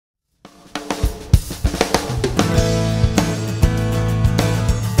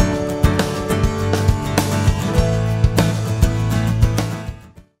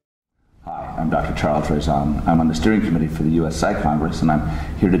Charles Raison. I'm on the steering committee for the U.S. Psych Congress, and I'm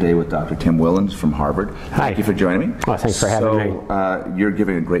here today with Dr. Tim Wilens from Harvard. Hi. Thank you for joining me. Oh, thanks for having me. You're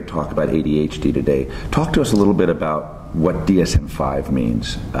giving a great talk about ADHD today. Talk to us a little bit about what DSM-5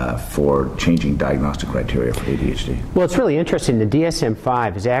 means for changing diagnostic criteria for ADHD. Well, it's really interesting. The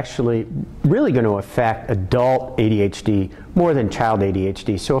DSM-5 is actually really going to affect adult ADHD more than child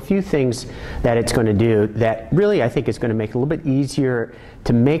ADHD. So a few things that it's going to do that really I think is going to make it a little bit easier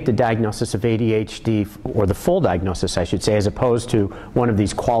to make the diagnosis of ADHD, or the full diagnosis I should say, as opposed to one of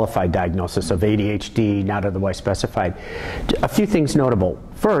these qualified diagnoses of ADHD not otherwise specified. A few things notable.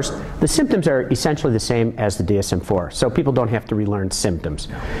 First, the symptoms are essentially the same as the DSM-4, so people don't have to relearn symptoms.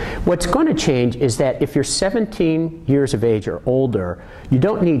 What's going to change is that if you're 17 years of age or older, you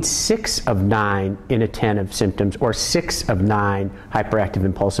don't need 6 of 9 inattentive symptoms or 6 of 9 hyperactive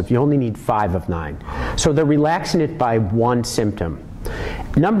impulsive. You only need 5 of 9. So they're relaxing it by 1 symptom.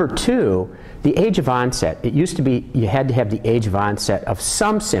 Number 2, the age of onset. It used to be you had to have the age of onset of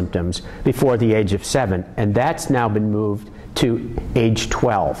some symptoms before the age of 7, and that's now been moved to age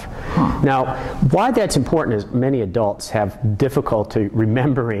 12. Now, why that's important is many adults have difficulty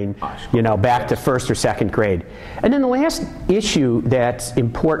remembering, back to first or second grade. And then the last issue that's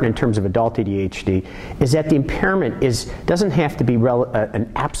important in terms of adult ADHD is that the impairment doesn't have to be an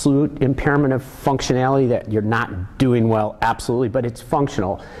absolute impairment of functionality, that you're not doing well absolutely, but it's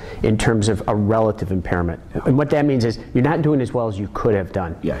functional in terms of a relative impairment. And what that means is you're not doing as well as you could have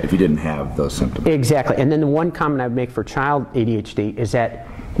done. Yeah, if you didn't have those symptoms. Exactly. And then the one comment I would make for child ADHD is that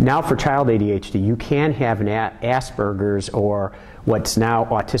now for child ADHD you can have an Asperger's or what's now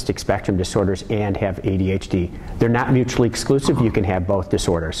autistic spectrum disorders and have ADHD. They're not mutually exclusive. You can have both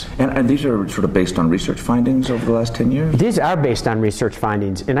disorders. And these are sort of based on research findings over the last 10 years? These are based on research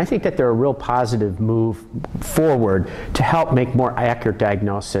findings, and I think that they're a real positive move forward to help make more accurate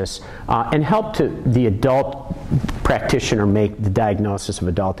diagnosis and help the adult practitioner make the diagnosis of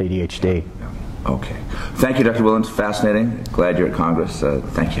adult ADHD. Okay. Thank you, Dr. Wilens. Fascinating. Glad you're at Congress.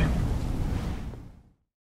 Thank you.